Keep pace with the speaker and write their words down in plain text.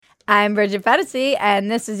I'm Bridget Fetisi, and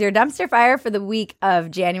this is your dumpster fire for the week of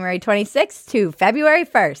January 26th to February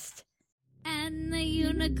 1st. And the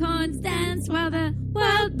unicorns dance while the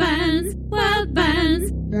world burns, world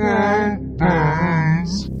burns. World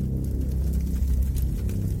burns.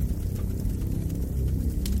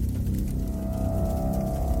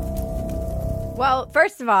 Well,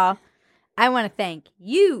 first of all, I want to thank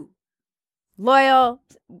you, loyal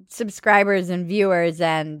subscribers and viewers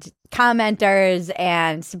and commenters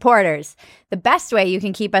and supporters. The best way you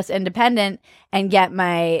can keep us independent and get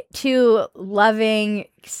my two loving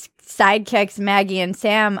sidekicks, Maggie and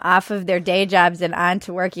Sam, off of their day jobs and on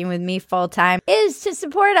to working with me full time is to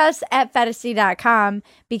support us at Fetisi.com,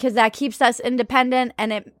 because that keeps us independent,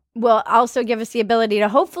 and it will also give us the ability to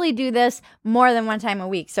hopefully do this more than one time a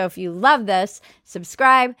week. So if you love this,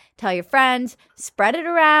 subscribe, tell your friends, spread it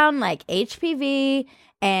around like HPV,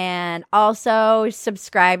 and also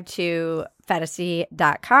subscribe to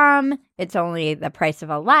Fetisi.com. It's only the price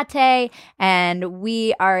of a latte, and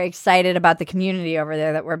we are excited about the community over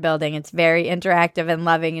there that we're building. It's very interactive and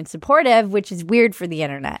loving and supportive, which is weird for the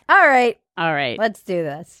internet. All right. Let's do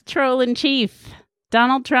this. Troll in Chief,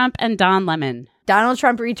 Donald Trump and Don Lemon. Donald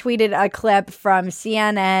Trump retweeted a clip from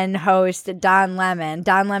CNN host Don Lemon.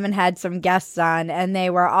 Don Lemon had some guests on, and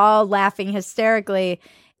they were all laughing hysterically.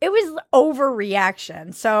 It was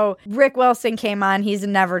overreaction. So Rick Wilson came on. He's a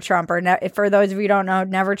never Trumper. For those of you who don't know,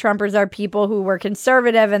 never Trumpers are people who were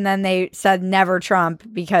conservative and then they said never Trump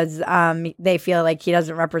because they feel like he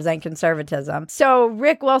doesn't represent conservatism. So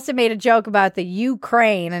Rick Wilson made a joke about the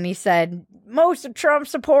Ukraine, and he said, most of Trump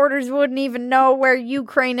supporters wouldn't even know where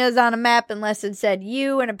Ukraine is on a map unless it said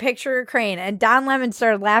U and a picture of Ukraine. And Don Lemon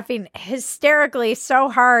started laughing hysterically so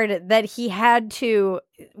hard that he had to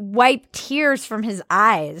wipe tears from his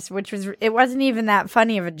eyes, it wasn't even that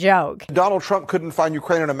funny of a joke. Donald Trump couldn't find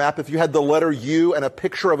Ukraine on a map if you had the letter U and a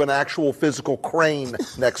picture of an actual physical crane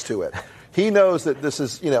next to it. He knows that this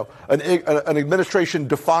is, an administration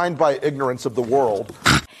defined by ignorance of the world.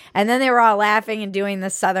 And then they were all laughing and doing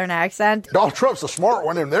this Southern accent. Donald Trump's a smart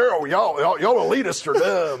one in there. Oh, y'all elitists are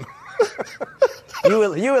dumb.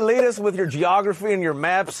 You elitists with your geography and your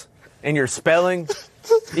maps and your spelling.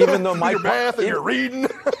 Even though your math and your reading.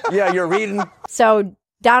 Yeah, you're reading. So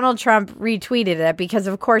Donald Trump retweeted it because,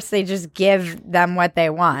 of course, they just give them what they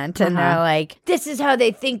want. And they're like, this is how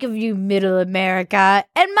they think of you, middle America.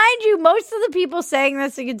 And mind you, most of the people saying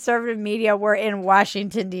this in conservative media were in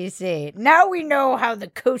Washington, D.C. Now we know how the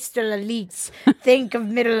coastal elites think of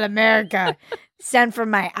middle America. Sent from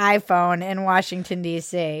my iPhone in Washington,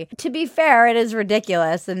 D.C. To be fair, it is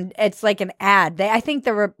ridiculous, and it's like an ad. I think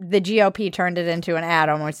the GOP turned it into an ad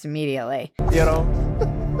almost immediately.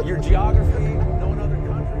 Your geography, no other country.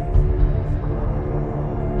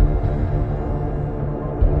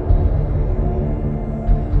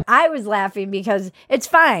 I was laughing because it's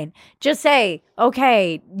fine. Just say,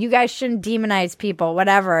 okay, you guys shouldn't demonize people,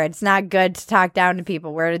 whatever. It's not good to talk down to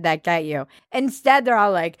people. Where did that get you? Instead, they're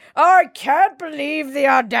all like, oh, I can't believe the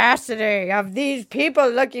audacity of these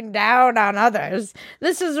people looking down on others.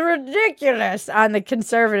 This is ridiculous on the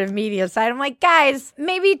conservative media side. I'm like, guys,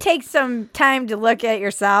 maybe take some time to look at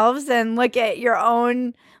yourselves and look at your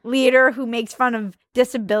own leader who makes fun of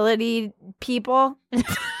disability people.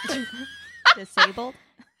 Disabled?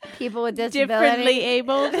 People with disability. Differently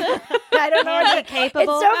abled. I don't know what capable.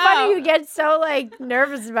 It's so funny you get so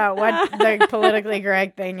nervous about what the politically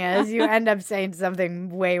correct thing is. You end up saying something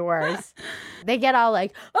way worse. They get all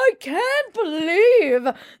like, I can't believe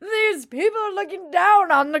these people are looking down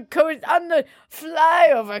on the coast, on the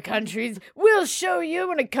flyover countries. We'll show you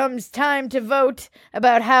when it comes time to vote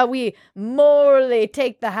about how we morally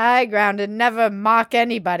take the high ground and never mock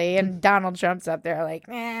anybody. And Donald Trump's up there like,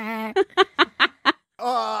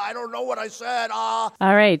 I don't know what I said. All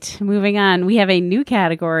right, moving on. We have a new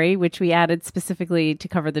category, which we added specifically to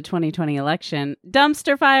cover the 2020 election.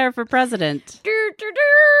 Dumpster fire for president.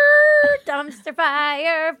 Dumpster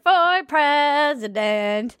fire for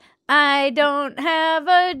president. I don't have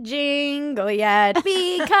a jingle yet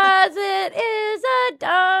because it is a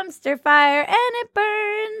dumpster fire and it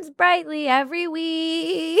burns brightly every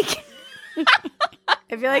week.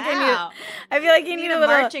 I feel like you need a little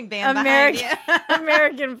marching band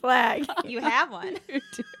American flag. You have one. You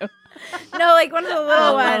do. No, like one of the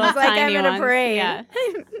little ones, like I'm in a parade. Yeah.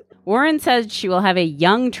 Warren said she will have a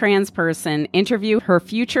young trans person interview her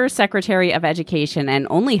future Secretary of Education and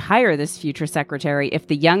only hire this future secretary if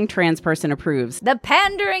the young trans person approves. The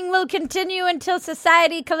pandering will continue until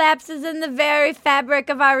society collapses and the very fabric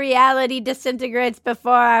of our reality disintegrates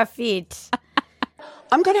before our feet.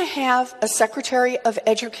 I'm going to have a Secretary of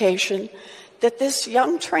Education that this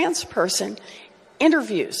young trans person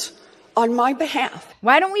interviews on my behalf.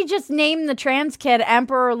 Why don't we just name the trans kid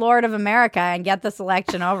Emperor Lord of America and get this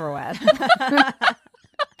election over with?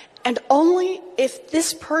 And only if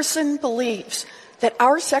this person believes that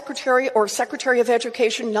our Secretary or Secretary of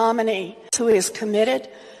Education nominee who is committed,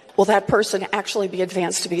 will that person actually be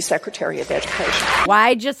advanced to be Secretary of Education.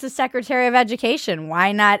 Why just the Secretary of Education?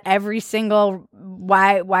 Why not every single...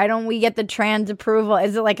 Why don't we get the trans approval?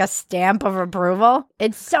 Is it like a stamp of approval?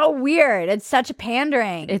 It's so weird. It's such a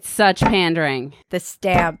pandering. It's such pandering. The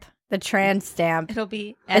stamp. The trans stamp. It'll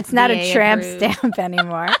be It's not a FDA tramp approved. stamp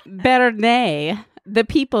anymore. Bernet, the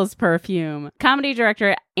people's perfume. Comedy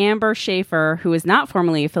director Amber Schaefer, who is not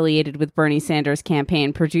formally affiliated with Bernie Sanders'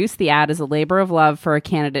 campaign, produced the ad as a labor of love for a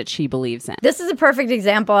candidate she believes in. This is a perfect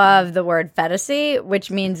example of the word fantasy, which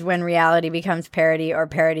means when reality becomes parody or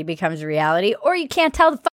parody becomes reality, or you can't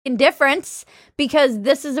tell the fucking difference because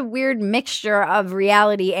this is a weird mixture of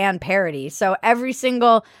reality and parody. So every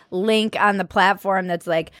single link on the platform that's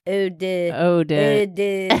like, Oda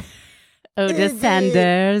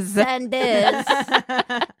Sanders, Oda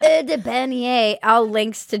Bernier, all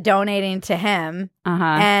links to donating to him.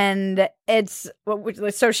 And it's,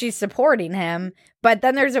 so she's supporting him. But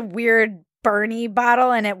then there's a weird Bernie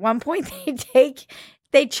bottle. And at one point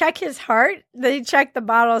they check his heart. They check the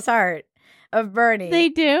bottle's heart of Bernie. They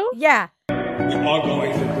do? Yeah. We are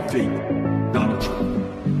going to defeat Donald Trump.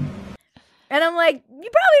 And I'm like, you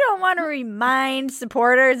probably don't want to remind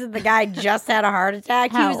supporters that the guy just had a heart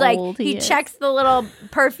attack. How He was like, old he is. checks the little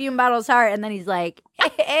perfume bottle's heart, and then he's like,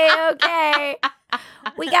 hey, okay,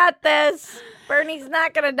 we got this. Bernie's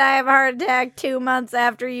not going to die of a heart attack 2 months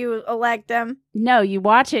after you elect him. No, you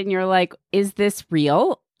watch it and you're like, is this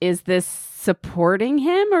real? Is this supporting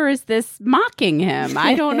him or is this mocking him?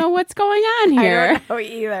 I don't know what's going on here. I don't know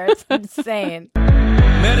either. It's insane.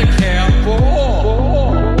 Medicare for all.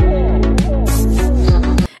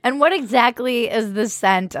 And what exactly is the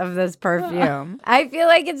scent of this perfume? I feel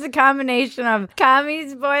like it's a combination of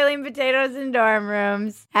commies boiling potatoes in dorm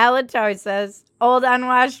rooms, halitosis, old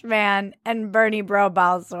unwashed man, and Bernie bro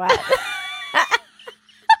ball sweat.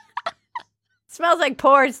 Smells like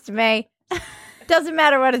pores to me. Doesn't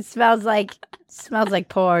matter what it smells like. It smells like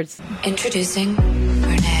pores. Introducing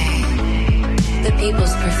Bernet, the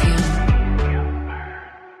people's perfume.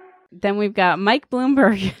 Then we've got Mike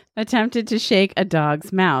Bloomberg attempted to shake a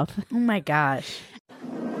dog's mouth. Oh my gosh.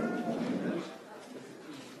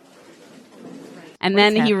 And What's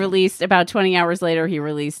then he happening? released, about 20 hours later, he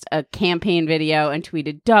released a campaign video and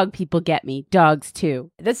tweeted, "Dog people get me, dogs too."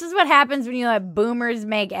 This is what happens when you let boomers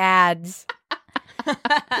make ads.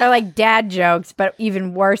 They're like dad jokes, but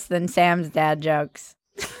even worse than Sam's dad jokes.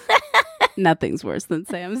 Nothing's worse than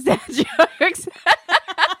Sam's dad jokes.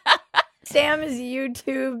 Sam is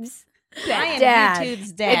YouTube's I am dad.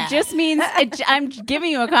 YouTube's dad. It just means, I'm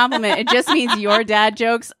giving you a compliment. It just means your dad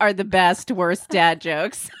jokes are the best, worst dad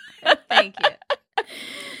jokes. Thank you.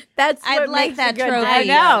 That's I'd what like makes that a good trophy. I dad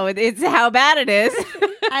know. It's how bad it is.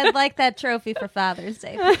 I'd like that trophy for Father's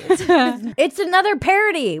Day. Please. It's another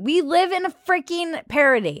parody. We live in a freaking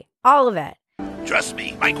parody. All of it. Trust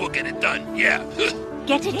me, Mike will get it done, yeah.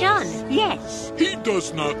 Get it done, yes. He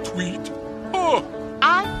does not tweet. Oh,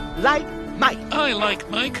 I like Mike. I like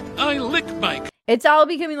Mike. I lick Mike. It's all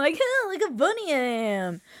becoming like, look how funny I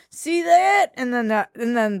am. See that? And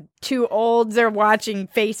then two olds are watching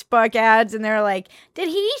Facebook ads, and they're like, "Did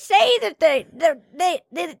he say that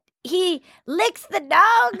he licks the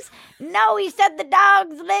dogs? No, he said the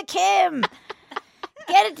dogs lick him.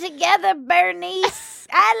 Get it together, Bernice.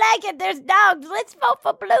 I like it. There's dogs. Let's vote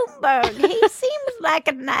for Bloomberg. He seems like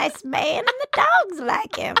a nice man, and the dogs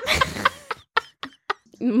like him."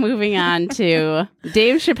 Moving on to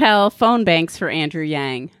Dave Chappelle phone banks for Andrew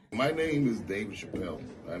Yang. My name is Dave Chappelle.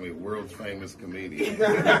 I'm a world famous comedian.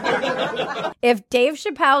 If Dave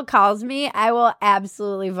Chappelle calls me, I will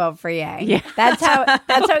absolutely vote for Yang. Yeah. That's how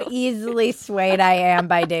easily swayed I am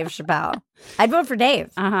by Dave Chappelle. I'd vote for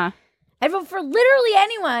Dave. Uh-huh. I'd vote for literally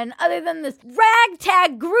anyone other than this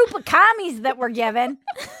ragtag group of commies that we're given.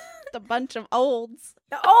 The bunch of olds.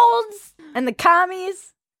 The olds and the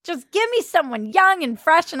commies. Just give me someone young and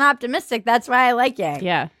fresh and optimistic. That's why I like Yang.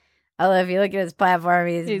 Yeah. Although if you look at his platform,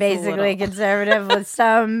 he's a basically little. conservative with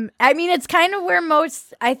some... I mean, it's kind of where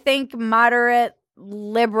most, I think, moderate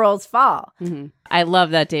liberals fall. Mm-hmm. I love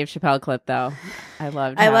that Dave Chappelle clip, though. I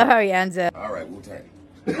love how he ends it. All right, Wu-Tang.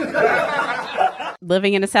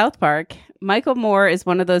 Living in a South Park, Michael Moore is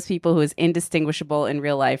one of those people who is indistinguishable in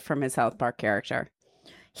real life from his South Park character.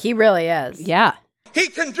 He really is. Yeah. He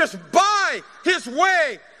can just buy his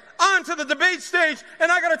way onto the debate stage,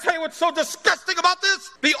 and I gotta tell you what's so disgusting about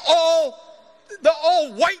this: the all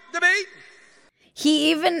white debate.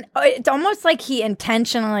 It's almost like he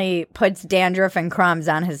intentionally puts dandruff and crumbs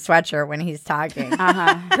on his sweatshirt when he's talking. He's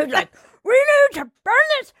like, we need to burn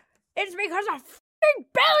this. It's because of f***ing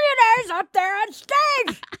billionaires up there on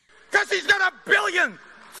stage. Because he's got $1 billion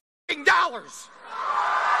dollars.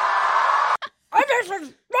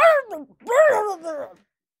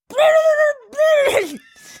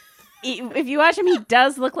 If you watch him, he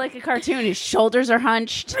does look like a cartoon. His shoulders are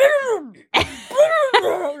hunched.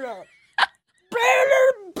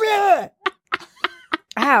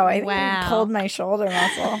 Ow, I think I pulled my shoulder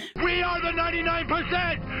muscle. We are the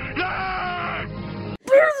 99%. Yes!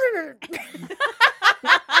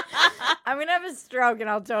 I'm going to have a stroke and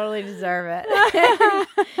I'll totally deserve it.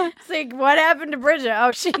 It's like, what happened to Bridget?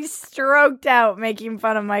 Oh, she stroked out making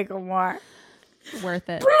fun of Michael Moore. Worth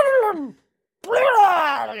it.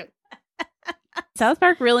 South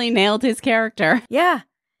Park really nailed his character. Yeah,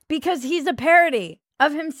 because he's a parody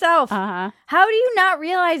of himself. How do you not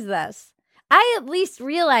realize this? I at least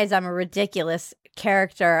realize I'm a ridiculous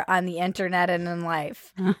character on the internet and in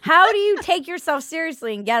life. How do you take yourself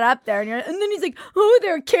seriously and get up there and then he's like, oh,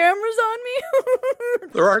 there are cameras on me?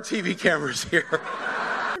 There are TV cameras here.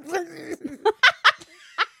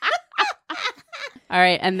 All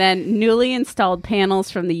right, and then newly installed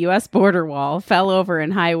panels from the U.S. border wall fell over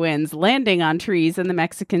in high winds, landing on trees in the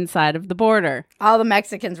Mexican side of the border. All the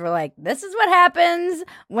Mexicans were like, this is what happens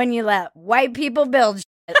when you let white people build shit.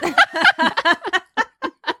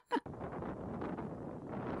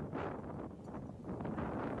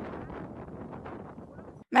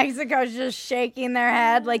 Mexico's just shaking their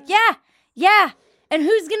head like, yeah. And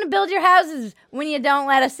who's going to build your houses when you don't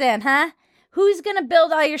let us in, huh? Who's going to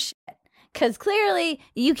build all your shit? Because clearly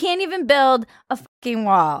you can't even build a fucking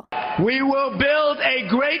wall. We will build a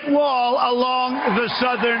great wall along the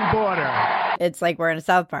southern border. It's like we're in a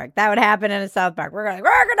South Park. That would happen in a South Park. We're going to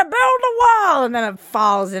build a wall. And then it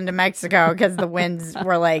falls into Mexico because the winds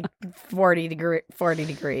were like 40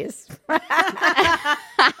 degrees. Those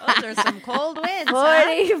are some cold winds.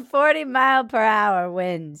 40 mile per hour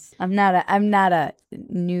winds. I'm not a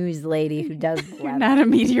news lady who does the weather. You're not a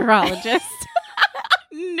meteorologist.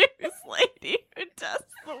 News lady who does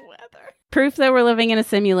the weather. Proof that we're living in a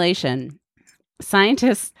simulation.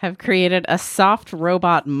 Scientists have created a soft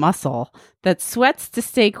robot muscle that sweats to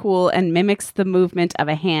stay cool and mimics the movement of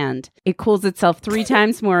a hand. It cools itself 3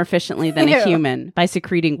 times more efficiently than a human by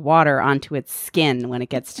secreting water onto its skin when it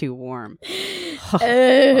gets too warm.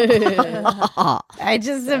 I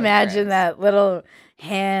just imagine that little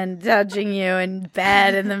hand touching you in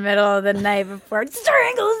bed in the middle of the night before it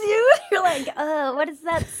strangles you. You're like, oh, what is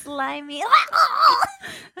that slimy?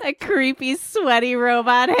 A creepy, sweaty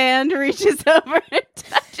robot hand reaches over and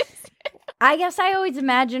touches you. I guess I always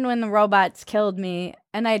imagine when the robots killed me,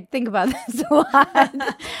 and I think about this a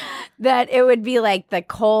lot, that it would be like the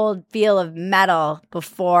cold feel of metal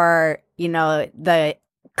before, the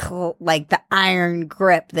iron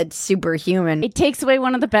grip that's superhuman. It takes away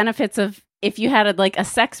one of the benefits of if you had a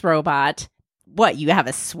sex robot. What, you have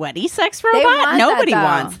a sweaty sex robot? Nobody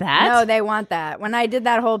wants that. No, they want that. When I did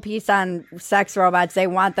that whole piece on sex robots, they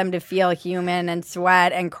want them to feel human and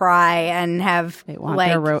sweat and cry and have... They want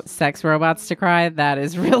their sex robots to cry? That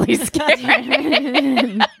is really scary.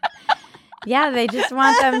 Yeah, they just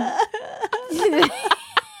want them...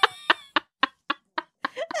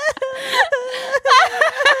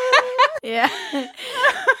 Yeah.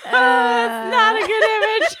 That's not a good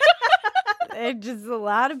image. Just a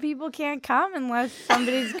lot of people can't come unless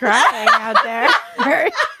somebody's crying out there.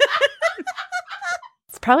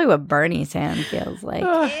 It's probably what Bernie's hand feels like.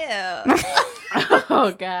 Ew.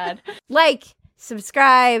 Oh, God. Like,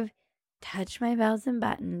 subscribe, touch my bells and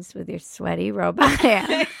buttons with your sweaty robot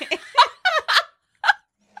hand.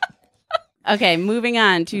 Okay, moving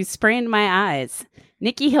on to Sprained My Eyes.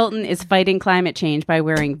 Nikki Hilton is fighting climate change by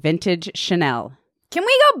wearing vintage Chanel. Can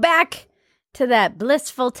we go back to that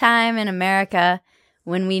blissful time in America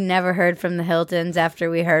when we never heard from the Hiltons after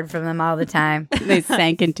we heard from them all the time? They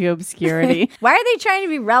sank into obscurity. Why are they trying to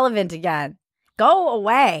be relevant again? Go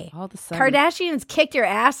away. All of a sudden. Kardashians kicked your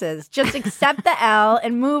asses. Just accept the L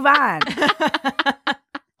and move on.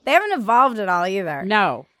 They haven't evolved at all either.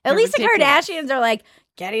 No. At least ridiculous. The Kardashians are like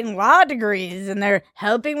getting law degrees and they're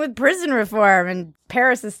helping with prison reform. And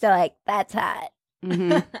Paris is still like, that's hot.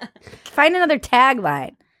 Mm-hmm. Find another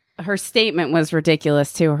tagline. Her statement was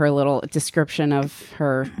ridiculous, too, her little description of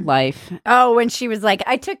her life. Oh, when she was like,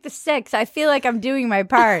 I took the 6. I feel like I'm doing my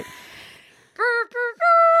part.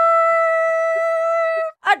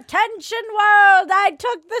 Attention, world. I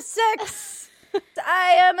took the 6.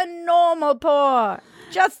 I am a normal poor.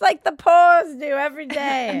 just like the poors do every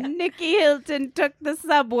day. Nikki Hilton took the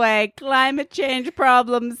subway. Climate change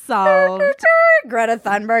problem solved. Greta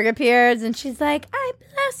Thunberg appears and she's like, I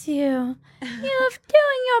bless you. You're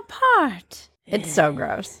doing your part. It's so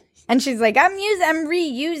gross. And she's like, I'm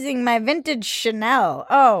reusing my vintage Chanel.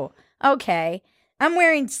 Oh, okay. I'm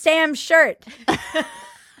wearing Sam's shirt.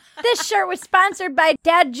 This shirt was sponsored by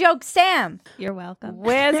Dad Joke Sam. You're welcome.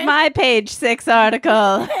 Where's my page 6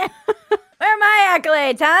 article? Where are my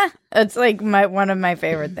accolades, huh? It's like one of my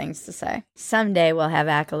favorite things to say. Someday we'll have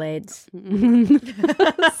accolades.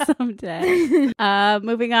 Someday.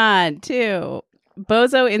 Moving on to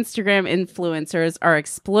bozo Instagram influencers are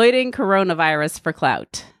exploiting coronavirus for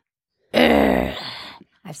clout. I've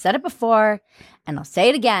said it before, and I'll say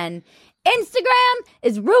it again. Instagram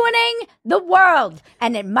is ruining the world,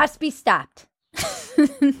 and it must be stopped.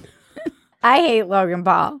 I hate Logan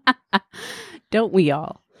Paul. Don't we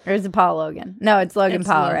all? Or is it Paul Logan? No, it's Logan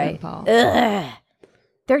Paul, Logan right? Paul. Ugh.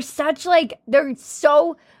 They're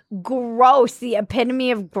so gross, the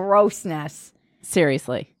epitome of grossness.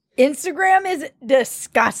 Seriously. Instagram is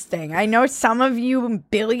disgusting. I know some of you,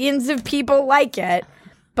 billions of people like it,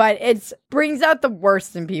 but it brings out the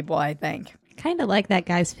worst in people, I think. Kind of like that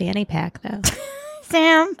guy's fanny pack, though.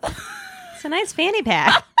 Sam. It's a nice fanny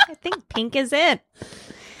pack. I think pink is it.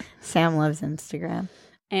 Sam loves Instagram.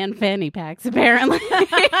 And fanny packs, apparently.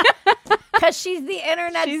 Because she's the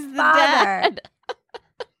internet's She's the father. dad.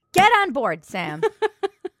 Get on board, Sam.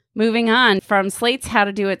 Moving on from Slate's How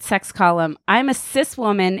to Do It sex column, I'm a cis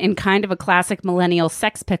woman in kind of a classic millennial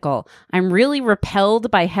sex pickle. I'm really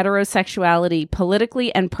repelled by heterosexuality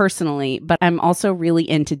politically and personally, but I'm also really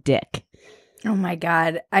into dick. Oh my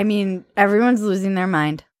God. I mean, everyone's losing their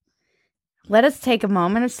mind. Let us take a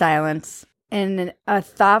moment of silence and a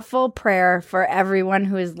thoughtful prayer for everyone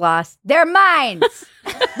who has lost their minds.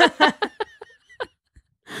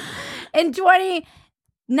 In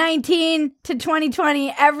 2019 to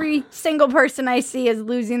 2020, every single person I see is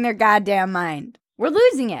losing their goddamn mind. We're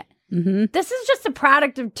losing it. Mm-hmm. This is just a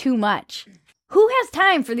product of too much. Who has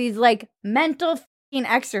time for these mental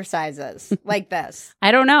exercises like this?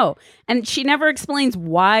 I don't know. And she never explains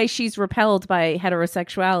why she's repelled by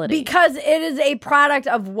heterosexuality. Because it is a product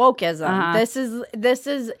of wokeism. Uh-huh. This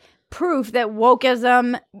is proof that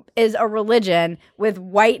wokeism is a religion, with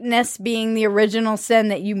whiteness being the original sin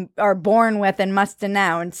that you are born with and must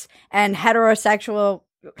denounce, and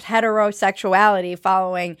heterosexuality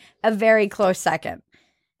following a very close second.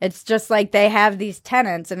 It's just like they have these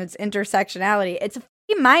tenets and it's intersectionality. It's a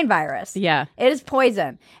mind virus. Yeah. It is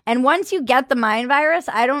poison. And once you get the mind virus,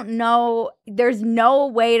 I don't know, there's no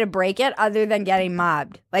way to break it other than getting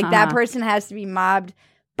mobbed. That person has to be mobbed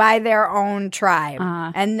by their own tribe.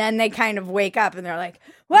 And then they kind of wake up and they're like,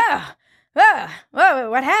 whoa,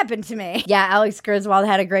 what happened to me? Yeah, Alex Griswold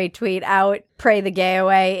had a great tweet out, pray the gay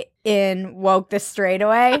away in woke the straight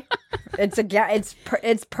away. It's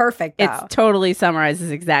perfect though. It totally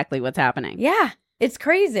summarizes exactly what's happening. Yeah, it's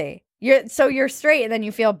crazy. You're straight and then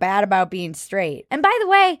you feel bad about being straight. And by the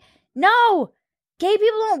way, no, gay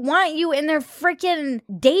people don't want you in their freaking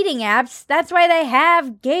dating apps. That's why they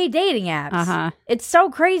have gay dating apps. It's so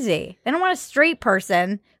crazy. They don't want a straight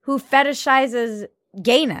person who fetishizes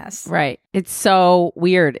gayness. Right. It's so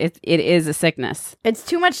weird. It is a sickness. It's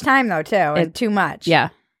too much time though, too. It's too much. Yeah.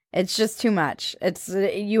 It's just too much.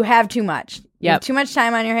 You have too much. You have too much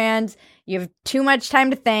time on your hands. You have too much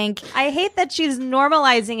time to think. I hate that she's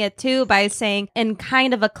normalizing it, too, by saying, in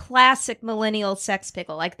kind of a classic millennial sex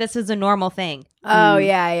pickle. Like, this is a normal thing. Oh,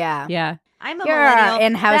 yeah. Yeah. I'm a You're millennial. an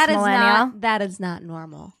in-house millennial. That is not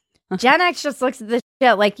normal. Gen X just looks at this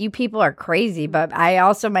shit like you people are crazy, but I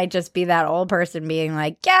also might just be that old person being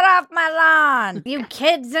like, get off my lawn, you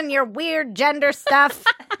kids and your weird gender stuff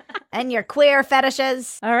and your queer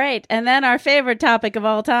fetishes. All right. And then our favorite topic of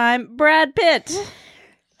all time, Brad Pitt.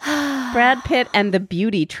 Brad Pitt and the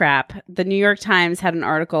beauty trap. The New York Times had an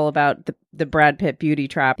article about the Brad Pitt beauty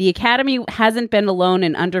trap. The Academy hasn't been alone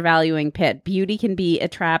in undervaluing Pitt. Beauty can be a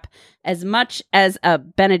trap as much as a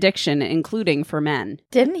benediction, including for men.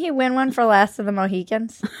 Didn't he win one for Last of the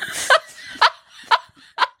Mohicans?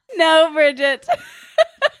 No, Bridget.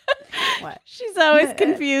 What? She's always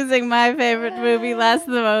confusing my favorite movie, Last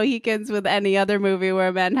of the Mohicans, with any other movie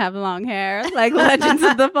where men have long hair, like Legends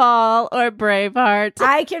of the Fall or Braveheart.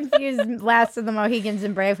 I confused Last of the Mohicans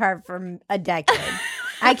and Braveheart for a decade.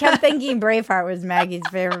 I kept thinking Braveheart was Maggie's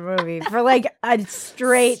favorite movie for like a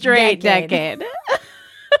straight decade.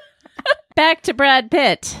 Back to Brad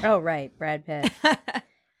Pitt. Oh, right. Brad Pitt.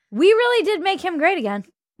 We really did make him great again.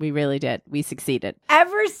 We really did. We succeeded.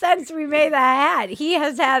 Ever since we made that hat, he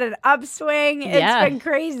has had an upswing. It's been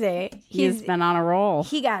crazy. He's been on a roll.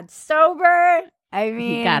 He got sober. I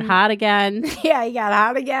mean, he got hot again. Yeah, he got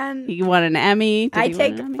hot again. He won an Emmy. I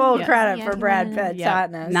take full credit for Brad Pitt's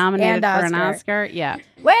hotness. Nominated and for an Oscar. Yeah.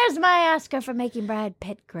 Where's my Oscar for making Brad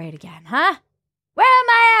Pitt great again, huh? Where are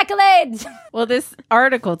my accolades? Well, this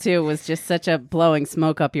article, too, was just such a blowing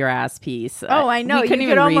smoke up your ass piece. Oh, I know. We couldn't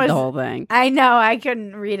even read the whole thing. I know. I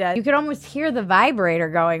couldn't read it. You could almost hear the vibrator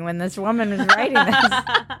going when this woman was writing this.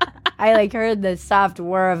 I heard the soft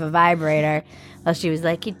whir of a vibrator while she was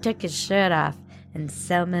like, he took his shirt off. And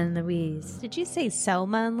Selma and Louise. Did you say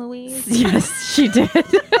Selma and Louise? Yes, she did.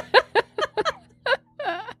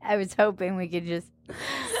 I was hoping we could just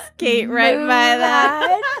skate right by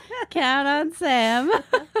that. Count on Sam.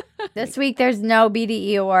 This week there's no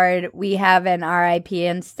BDE award. We have an RIP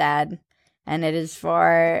instead. And it is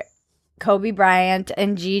for Kobe Bryant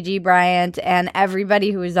and Gigi Bryant and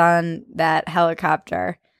everybody who was on that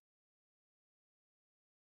helicopter.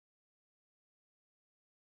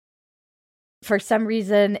 For some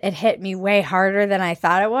reason, it hit me way harder than I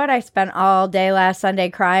thought it would. I spent all day last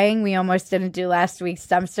Sunday crying. We almost didn't do last week's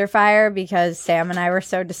dumpster fire because Sam and I were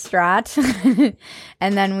so distraught. And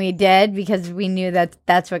then we did because we knew that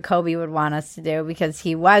that's what Kobe would want us to do because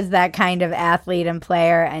he was that kind of athlete and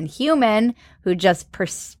player and human who just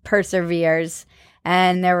perseveres.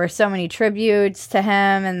 And there were so many tributes to him.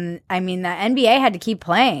 And I mean, the NBA had to keep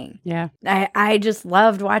playing. Yeah. I just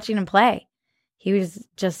loved watching him play. He was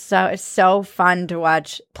just so fun to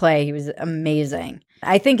watch play. He was amazing.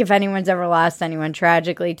 I think if anyone's ever lost anyone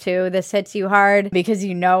tragically, too, this hits you hard because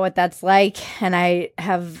you know what that's like. And I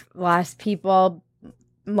have lost people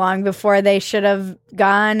long before they should have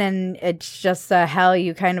gone. And it's just a hell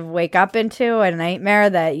you kind of wake up into, a nightmare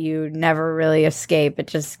that you never really escape. It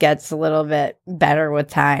just gets a little bit better with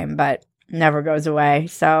time, but never goes away.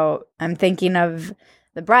 So I'm thinking of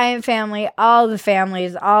the Bryant family, all the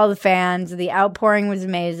families, all the fans. The outpouring was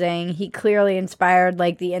amazing. He clearly inspired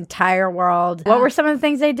the entire world. What were some of the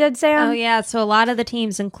things they did, Sam? Oh yeah, so a lot of the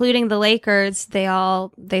teams, including the Lakers,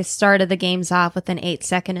 they started the games off with an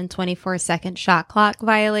 8-second and 24-second shot clock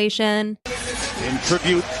violation. In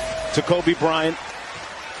tribute to Kobe Bryant,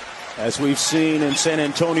 as we've seen in San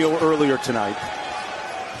Antonio earlier tonight,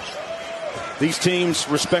 these teams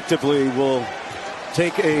respectively will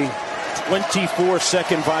take a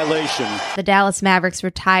 24-second violation. The Dallas Mavericks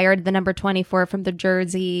retired the number 24 from the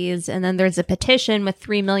jerseys, and then there's a petition with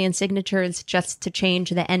 3 million signatures just to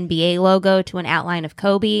change the NBA logo to an outline of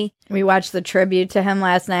Kobe. We watched the tribute to him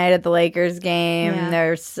last night at the Lakers game. Yeah.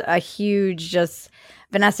 There's a huge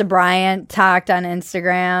Vanessa Bryant talked on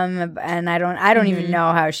Instagram, and I don't even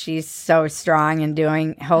know how she's so strong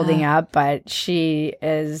and holding up, but she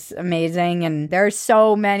is amazing. And there's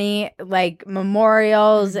so many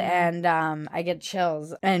memorials and I get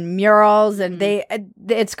chills and murals, and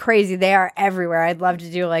it's crazy. They are everywhere. I'd love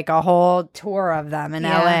to do a whole tour of them in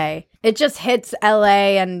LA. It just hits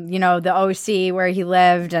LA and, the OC where he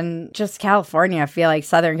lived and just California. I feel like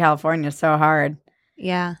Southern California so hard.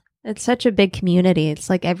 Yeah. It's such a big community. It's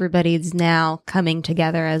like everybody's now coming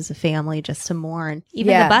together as a family just to mourn.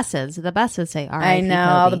 Even the buses say R.I.P. I know,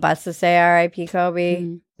 Kobe. all the buses say R.I.P. Kobe.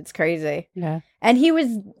 Mm. It's crazy. Yeah. And he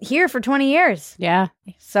was here for 20 years. Yeah.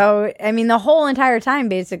 So, I mean, the whole entire time,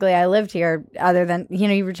 basically, I lived here other than,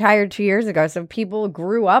 he retired 2 years ago. So people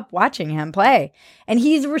grew up watching him play. And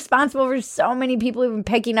he's responsible for so many people even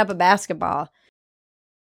picking up a basketball.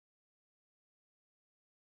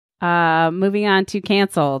 Moving on to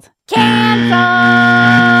canceled. Canceled!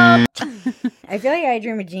 I feel like I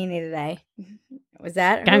dream of Jeannie today. Was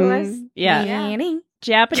that who it was? Yeah. Jeannie?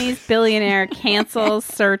 Japanese billionaire cancels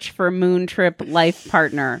search for moon trip life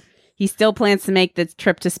partner. He still plans to make the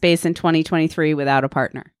trip to space in 2023 without a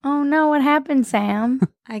partner. Oh no, what happened, Sam?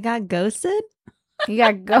 I got ghosted? You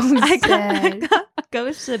got ghosted. I got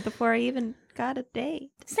ghosted before I even got a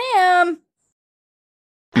date. Sam!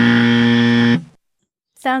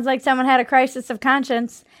 Sounds like someone had a crisis of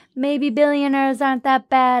conscience. Maybe billionaires aren't that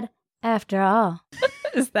bad after all.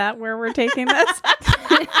 Is that where we're taking this?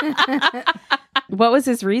 What was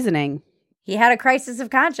his reasoning? He had a crisis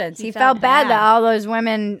of conscience. He felt bad that all those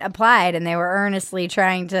women applied and they were earnestly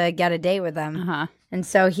trying to get a date with him. Uh-huh. And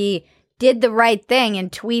so he did the right thing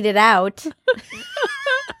and tweeted out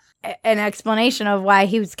an explanation of why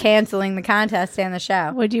he was canceling the contest and the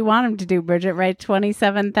show. What do you want him to do, Bridget? Write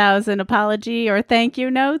 27,000 apology or thank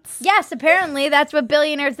you notes? Yes, apparently that's what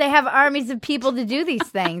billionaires, they have armies of people to do these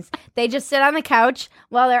things. They just sit on the couch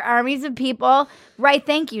while their armies of people write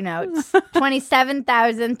thank you notes.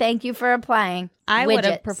 27,000, thank you for applying. I would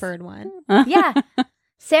have preferred one. Yeah.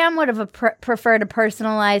 Sam would have preferred a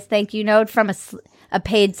personalized thank you note from a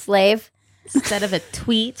paid slave instead of a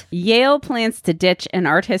tweet. Yale plans to ditch an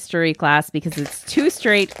art history class because it's too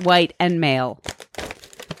straight, white, and male.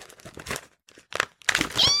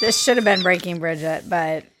 This should have been Breaking Bridget,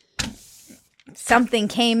 but something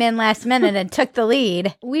came in last minute and took the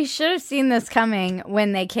lead. We should have seen this coming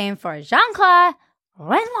when they came for Jean-Claude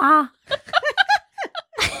Renoir.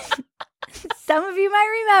 Some of you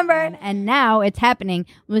might remember. And now it's happening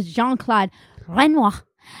with Jean-Claude Renoir.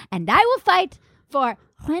 And I will fight for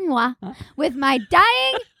Renoir with my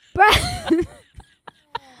dying breath.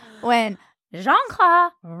 When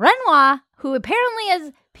Jean-Claude Renoir, who apparently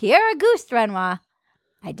is Pierre-Auguste Renoir,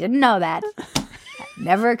 I didn't know that. It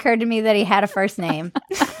never occurred to me that he had a first name.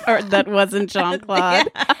 Or that wasn't Jean-Claude.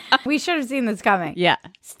 Yeah. We should have seen this coming. Yeah.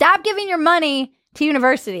 Stop giving your money to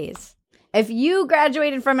universities. If you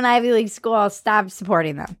graduated from an Ivy League school, stop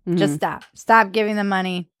supporting them. Mm-hmm. Just stop. Stop giving them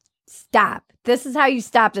money. Stop. This is how you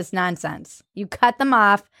stop this nonsense. You cut them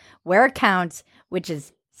off where it counts, which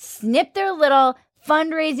is snip their little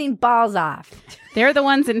fundraising balls off. They're the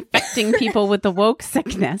ones infecting people with the woke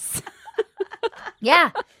sickness.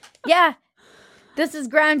 Yeah. Yeah. This is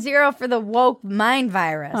ground zero for the woke mind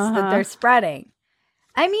virus that they're spreading.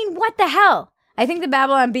 I mean, what the hell? I think the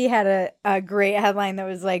Babylon Bee had a great headline that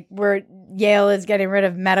was like, where Yale is getting rid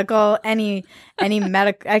of any medical,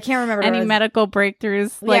 I can't remember. Any medical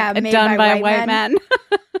breakthroughs done by white men.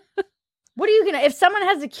 What are you going to, if someone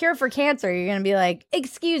has a cure for cancer, you're going to be like,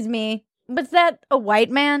 excuse me, was that a white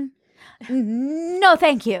man? No,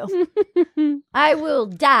 thank you. I will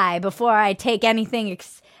die before I take anything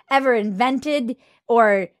ever invented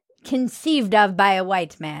or conceived of by a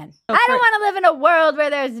white man. I don't want to live in a world where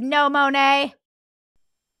there's no Monet.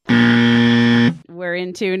 We're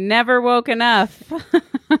into Never Woke Enough.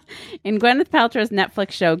 In Gwyneth Paltrow's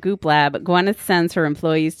Netflix show Goop Lab, Gwyneth sends her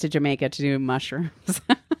employees to Jamaica to do mushrooms.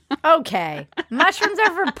 Okay. Mushrooms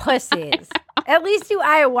are for pussies. At least do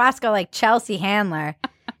ayahuasca like Chelsea Handler.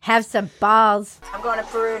 Have some balls. I'm going to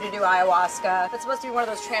Peru to do ayahuasca. It's supposed to be one of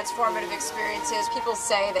those transformative experiences. People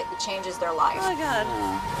say that it changes their life. Oh, my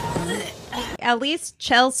God. At least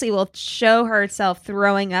Chelsea will show herself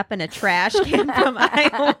throwing up in a trash can from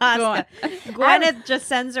ayahuasca. Gwyneth just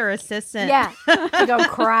sends her assistant. Yeah, to go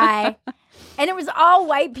cry. And it was all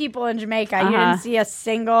white people in Jamaica. You didn't see a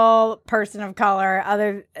single person of color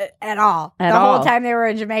at all. The whole time they were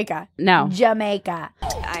in Jamaica. No. Jamaica.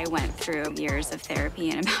 I went through years of therapy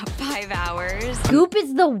in about 5 hours. Goop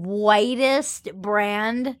is the whitest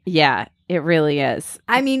brand. Yeah, it really is.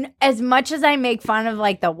 I mean, as much as I make fun of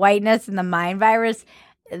like the whiteness and the mind virus,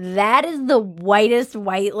 that is the whitest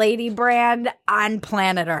white lady brand on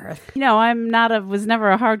planet Earth. You know, was never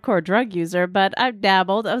a hardcore drug user, but I've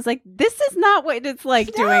dabbled. I was like, this is not what it's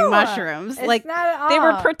like doing mushrooms. It's like, not at all. They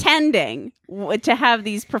were pretending to have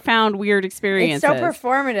these profound, weird experiences. It's so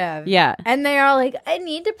performative. Yeah. And they're all like, I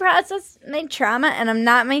need to process my trauma. And I'm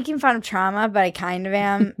not making fun of trauma, but I kind of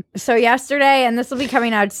am. So yesterday, and this will be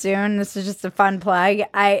coming out soon, this is just a fun plug,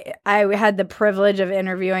 I had the privilege of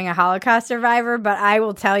interviewing a Holocaust survivor, but I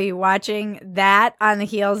will tell you, watching that on the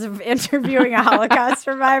heels of interviewing a Holocaust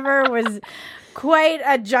survivor was quite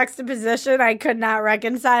a juxtaposition I could not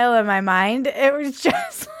reconcile in my mind. It was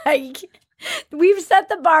just like, we've set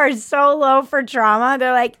the bar so low for trauma.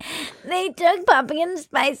 They're like, they took pumpkin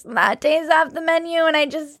spice lattes off the menu, and I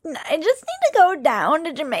just need to go down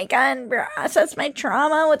to Jamaica and process my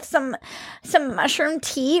trauma with some mushroom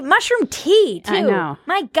tea. Mushroom tea, too. I know.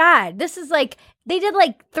 My God, this is like, they did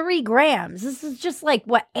like 3 grams. This is just like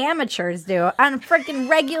what amateurs do on a freaking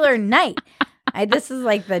regular night. This is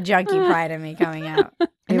like the junkie pride in me coming out.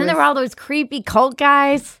 And then there were all those creepy cult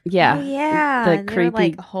guys. Yeah. Oh, yeah. The and creepy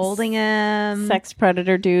like holding him. Sex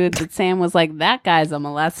predator dudes that Sam was like, that guy's a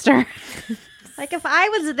molester. Like if I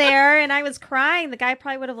was there and I was crying, the guy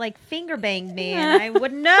probably would have like finger banged me and I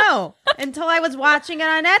wouldn't know until I was watching it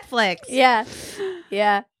on Netflix. Yeah.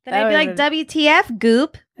 Yeah. Then I'd be like, WTF,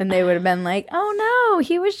 Goop. And they would have been like, oh no,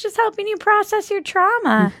 he was just helping you process your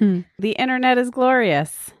trauma. Mm-hmm. The internet is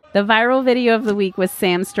glorious. The viral video of the week was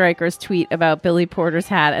Sam Stryker's tweet about Billy Porter's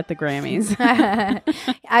hat at the Grammys.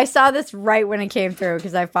 I saw this right when it came through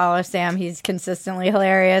because I follow Sam. He's consistently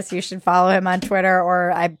hilarious. You should follow him on Twitter,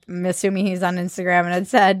 or I'm assuming he's on Instagram. And it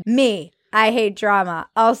said, me, I hate drama.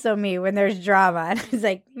 Also me when there's drama. And it's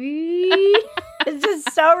like, it's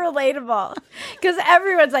just so relatable because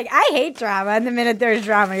everyone's like, I hate drama. And the minute there's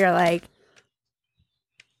drama, you're like,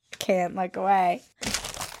 can't look away.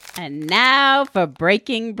 And now for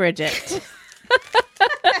Breaking Bridget.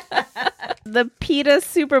 The PETA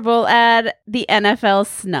Super Bowl ad, the NFL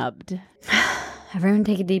snubbed. Everyone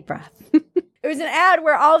take a deep breath. It was an ad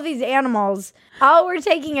where all of these animals all were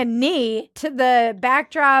taking a knee to the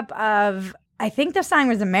backdrop of, I think the song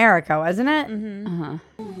was America, wasn't it? Mm-hmm. Uh-huh.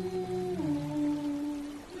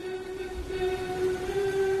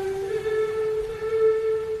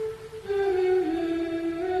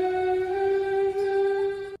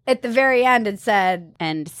 At the very end, it said...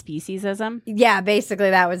 End speciesism? Yeah,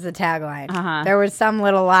 basically that was the tagline. Uh-huh. There was some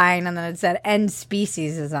little line, and then it said, end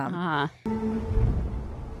speciesism. Uh-huh.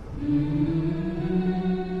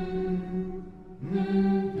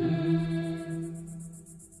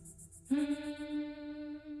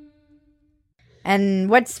 And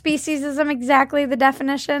what's speciesism exactly, the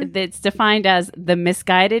definition? It's defined as the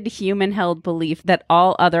misguided human-held belief that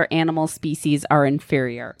all other animal species are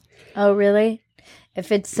inferior. Oh, really? If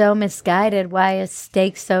it's so misguided, why is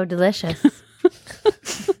steak so delicious?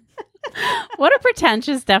 What a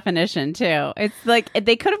pretentious definition, too. It's like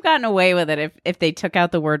they could have gotten away with it if they took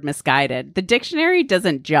out the word misguided. The dictionary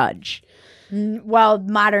doesn't judge. Well,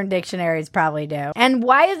 modern dictionaries probably do. And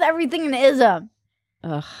why is everything an ism?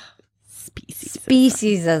 Ugh. Speciesism.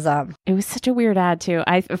 Speciesism. It was such a weird ad, too.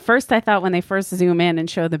 At first, I thought when they first zoom in and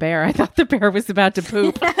show the bear, I thought the bear was about to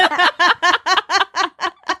poop.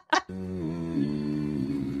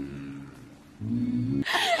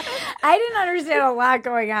 I didn't understand a lot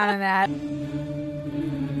going on in that.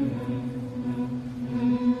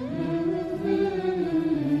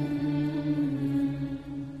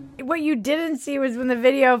 What you didn't see was when the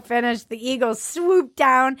video finished, the eagle swooped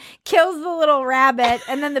down, kills the little rabbit,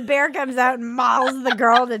 and then the bear comes out and mauls the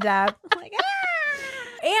girl to death. Like, ah!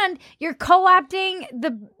 And you're co-opting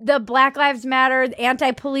the Black Lives Matter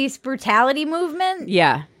anti-police brutality movement.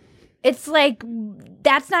 Yeah. It's like,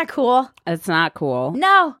 that's not cool. It's not cool.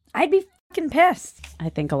 No, I'd be fucking pissed. I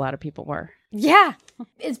think a lot of people were. Yeah.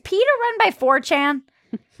 Is PETA run by 4chan?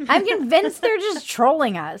 I'm convinced they're just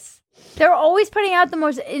trolling us. They're always putting out the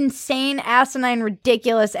most insane, asinine,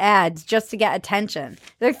 ridiculous ads just to get attention.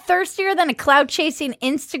 They're thirstier than a clout-chasing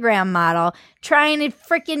Instagram model trying to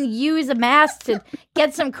freaking use a mask to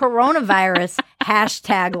get some coronavirus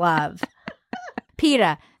hashtag love.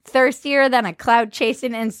 PETA, thirstier than a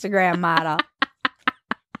clout-chasing Instagram model.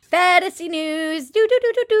 Fantasy news. Do.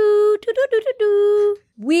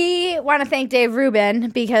 We want to thank Dave Rubin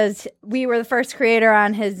because we were the first creator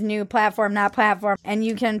on his new platform, Not Platform. And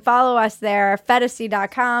you can follow us there,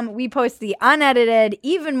 fantasy.com. We post the unedited,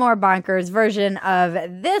 even more bonkers version of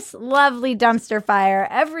this lovely dumpster fire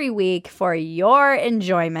every week for your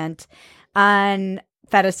enjoyment on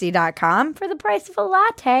fantasy.com. For the price of a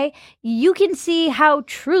latte, you can see how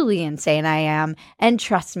truly insane I am. And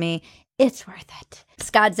trust me, it's worth it.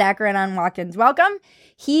 Scott Zacharin on Watkins Welcome.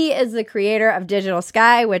 He is the creator of Digital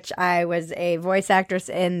Sky, which I was a voice actress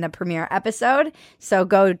in the premiere episode. So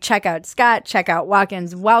go check out Scott, check out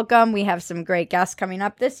Watkins Welcome. We have some great guests coming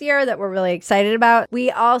up this year that we're really excited about.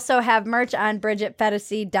 We also have merch on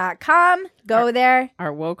BridgetFantasy.com. Go there.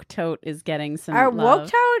 Our woke tote is getting some Our love.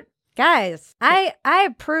 woke tote? Guys, I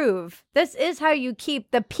approve. This is how you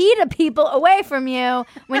keep the PETA people away from you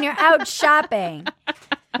when you're out shopping.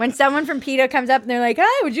 When someone from PETA comes up and they're like,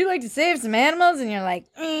 "Hi, would you like to save some animals?" And you're like,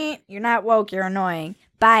 you're not woke, you're annoying.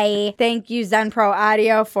 Bye. Thank you, Zen Pro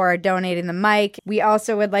Audio, for donating the mic. We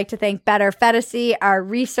also would like to thank Better Fantasy, our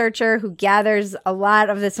researcher who gathers a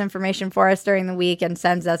lot of this information for us during the week and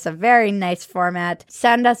sends us a very nice format.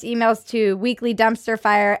 Send us emails to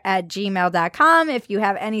weeklydumpsterfire@gmail.com if you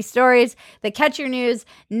have any stories that catch your news,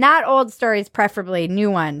 not old stories, preferably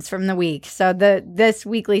new ones from the week. So this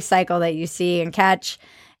weekly cycle that you see and catch.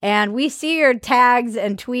 And we see your tags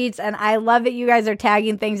and tweets, and I love that you guys are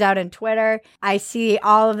tagging things out on Twitter. I see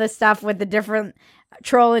all of the stuff with the different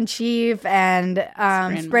troll in chief and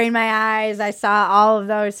spraying my eyes. I saw all of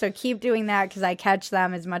those, so keep doing that because I catch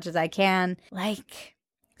them as much as I can. Like,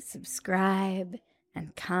 subscribe,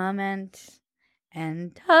 and comment,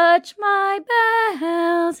 and touch my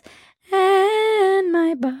bells and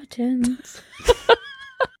my buttons.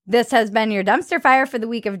 This has been your Dumpster Fire for the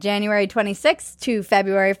week of January 26th to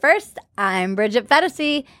February 1st. I'm Bridget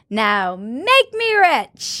Fantasy. Now make me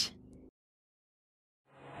rich!